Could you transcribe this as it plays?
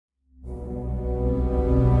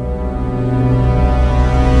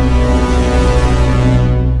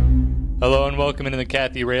welcome into the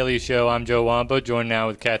Kathy Railey Show. I'm Joe Wambo, joined now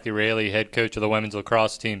with Kathy Railey, head coach of the women's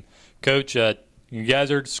lacrosse team. Coach, you guys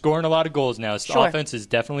are scoring a lot of goals now. The offense is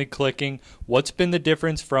definitely clicking. What's been the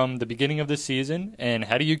difference from the beginning of the season, and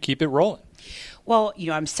how do you keep it rolling? Well,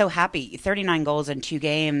 I'm so happy. 39 goals in 2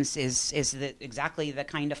 games is exactly the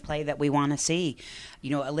kind of play that we want to see.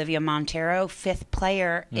 Olivia Montero, 5th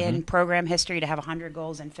player in program history to have 100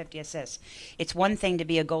 goals and 50 assists. It's one thing to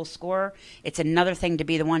be a goal scorer. It's another thing to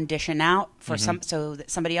be the one dishing out for so that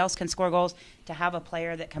somebody else can score goals. To have a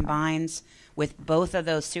player that combines with both of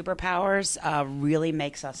those superpowers really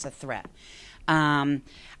makes us a threat.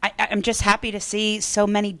 I'm just happy to see so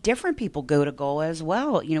many different people go to goal as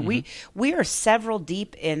well. We are several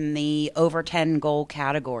deep in the over 10 goal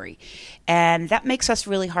category, and that makes us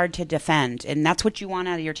really hard to defend. And that's what you want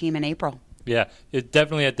out of your team in April. Yeah, it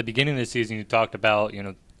definitely at the beginning of the season you talked about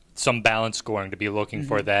some balance scoring to be looking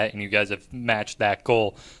for that, and you guys have matched that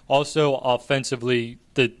goal. Also, offensively,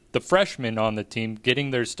 the freshmen on the team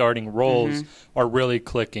getting their starting roles are really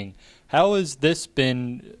clicking. How has this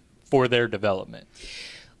been for their development?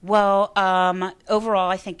 Well, overall,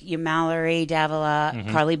 I think Mallory, Davila,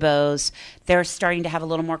 Carly Bowes, they're starting to have a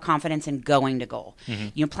little more confidence in going to goal.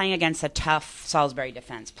 Playing against a tough Salisbury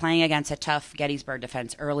defense, playing against a tough Gettysburg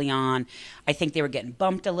defense early on. I think they were getting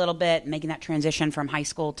bumped a little bit, making that transition from high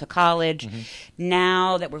school to college.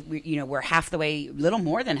 Now that we're half the way, a little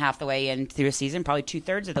more than half the way in through the season, probably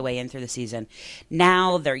 2/3 of the way in through the season.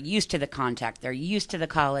 Now they're used to the contact, they're used to the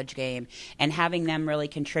college game, and having them really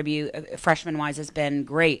contribute freshman-wise has been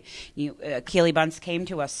great. Keely Bunce came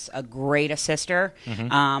to us a great assister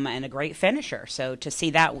and a great finisher. So to see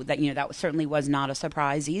that certainly was not a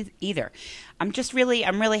surprise either. I'm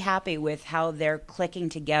really happy with how they're clicking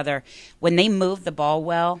together. When they move the ball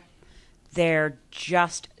well, they are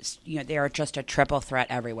just a triple threat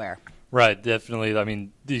everywhere. Right, definitely. I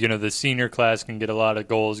mean, the senior class can get a lot of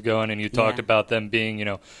goals going, and you talked about them being,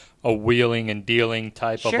 a wheeling and dealing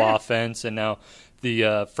type of offense, and now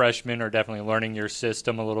the freshmen are definitely learning your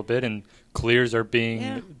system a little bit, and clears are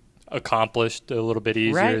being accomplished a little bit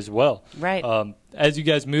easier as well. Right. As you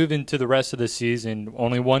guys move into the rest of the season,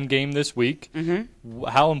 only one game this week.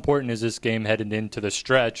 How important is this game headed into the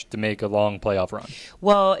stretch to make a long playoff run?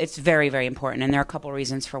 Well, it's very, very important, and there are a couple of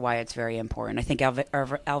reasons for why it's very important. I think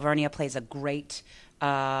Alvernia plays a great,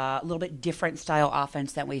 little bit different style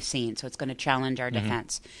offense than we've seen, so it's going to challenge our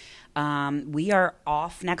defense. We are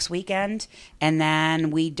off next weekend, and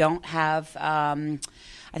then we don't have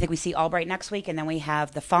I think we see Albright next week, and then we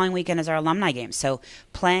have the following weekend as our alumni game. So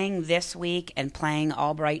playing this week and playing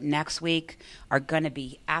Albright next week are going to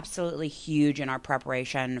be absolutely huge in our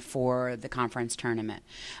preparation for the conference tournament.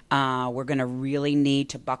 We're going to really need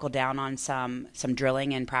to buckle down on some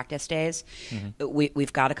drilling and practice days.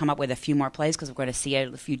 We've got to come up with a few more plays because we're going to see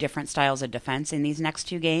a few different styles of defense in these next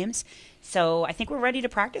 2 games. So I think we're ready to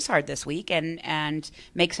practice hard this week and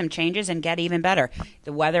make some changes and get even better.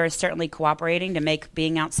 The weather is certainly cooperating to make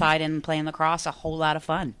being outside and playing lacrosse a whole lot of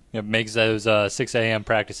fun. It makes those 6 a.m.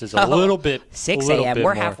 practices a little bit 6 a.m.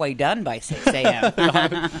 We're halfway done by 6 a.m.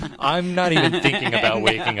 I'm not even thinking about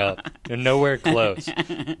waking up. You're nowhere close.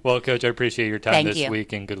 Well, Coach, I appreciate your time this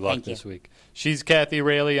week, and good luck this week. She's Kathy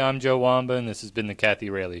Railey. I'm Joe Wamba, and this has been the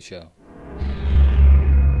Kathy Railey Show.